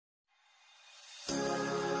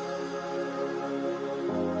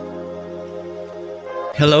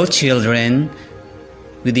Hello children!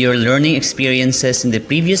 With your learning experiences in the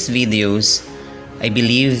previous videos, I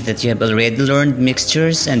believe that you have already learned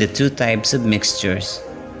mixtures and the two types of mixtures.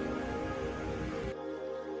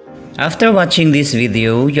 After watching this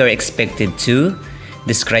video, you are expected to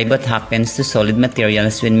describe what happens to solid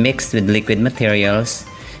materials when mixed with liquid materials,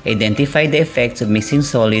 identify the effects of mixing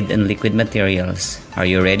solid and liquid materials. Are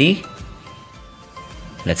you ready?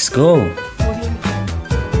 Let's go!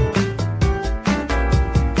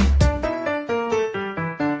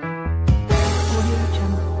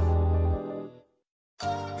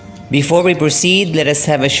 Before we proceed, let us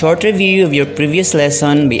have a short review of your previous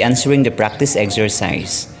lesson by answering the practice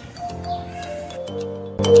exercise.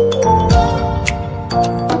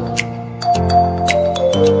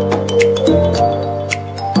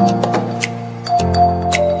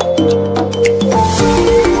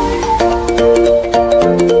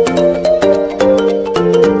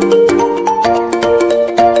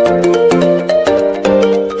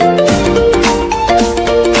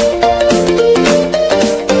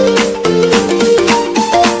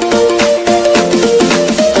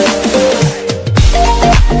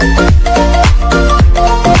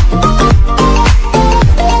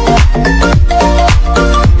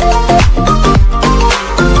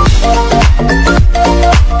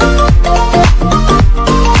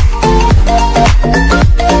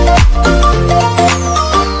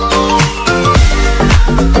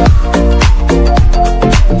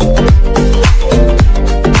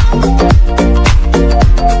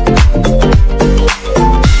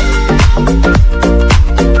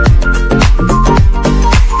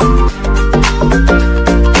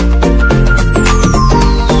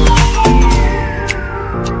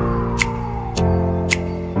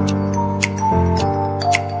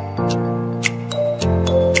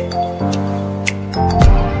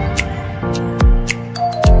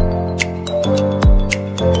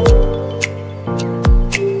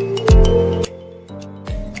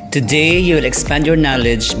 Today, you will expand your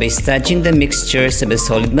knowledge by studying the mixtures of a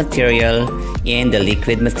solid material and the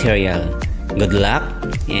liquid material. Good luck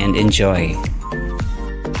and enjoy!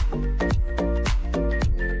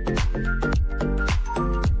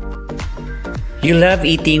 You love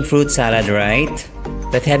eating fruit salad, right?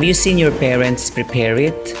 But have you seen your parents prepare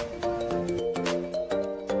it?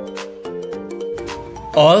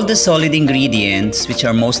 All the solid ingredients, which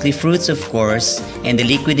are mostly fruits of course, and the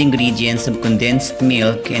liquid ingredients of condensed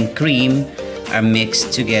milk and cream are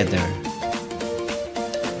mixed together.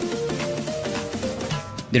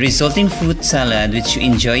 The resulting fruit salad which you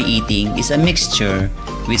enjoy eating is a mixture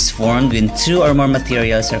which is formed when two or more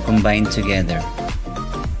materials are combined together.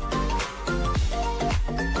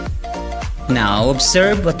 Now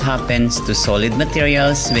observe what happens to solid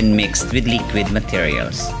materials when mixed with liquid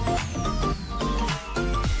materials.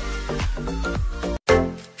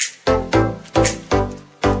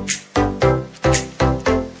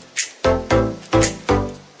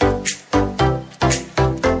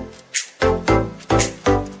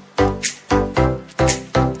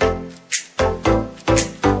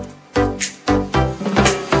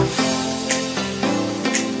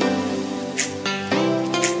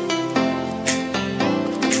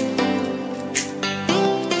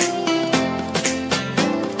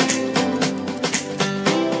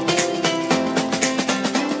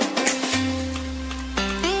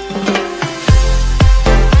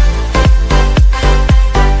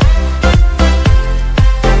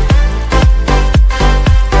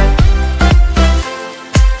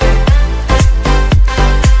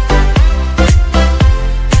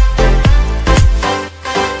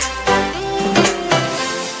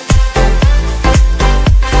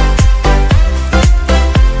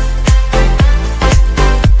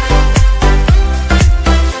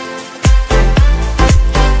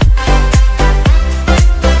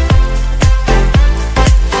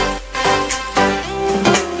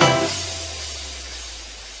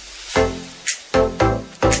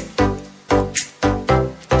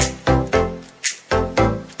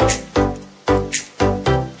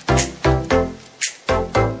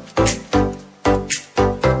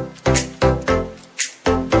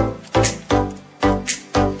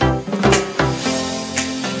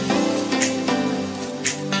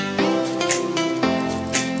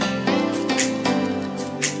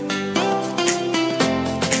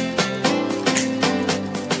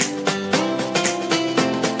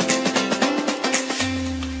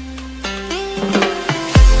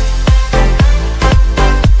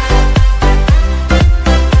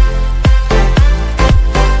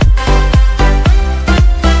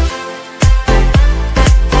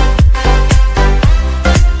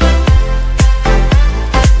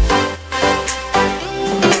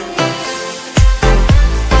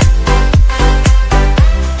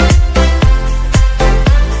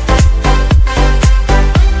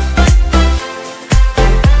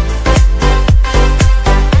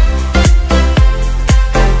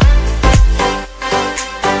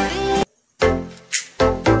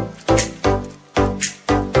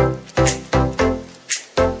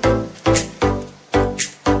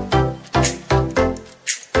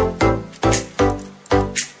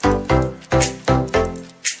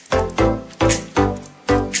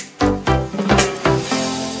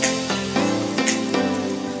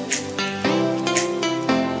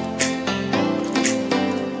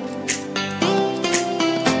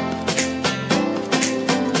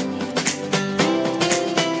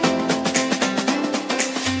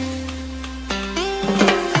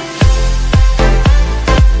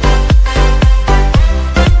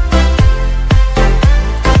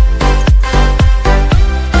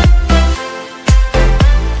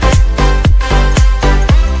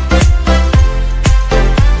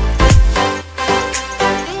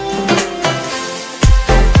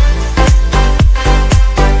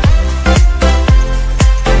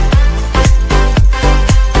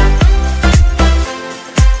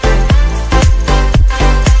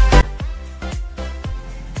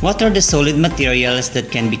 What are the solid materials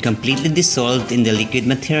that can be completely dissolved in the liquid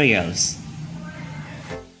materials?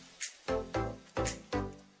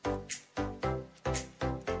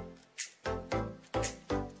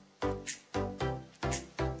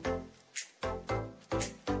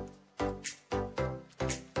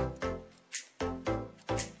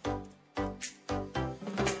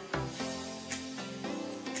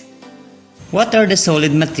 What are the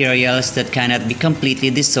solid materials that cannot be completely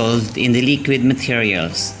dissolved in the liquid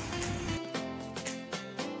materials?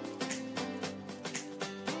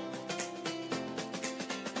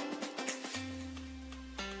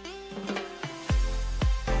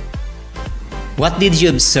 What did you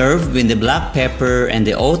observe when the black pepper and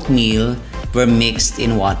the oatmeal were mixed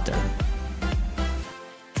in water?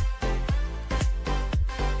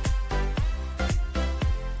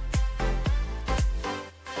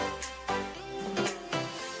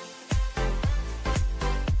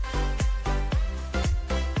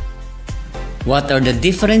 What are the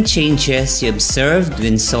different changes you observed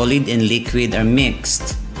when solid and liquid are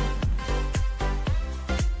mixed?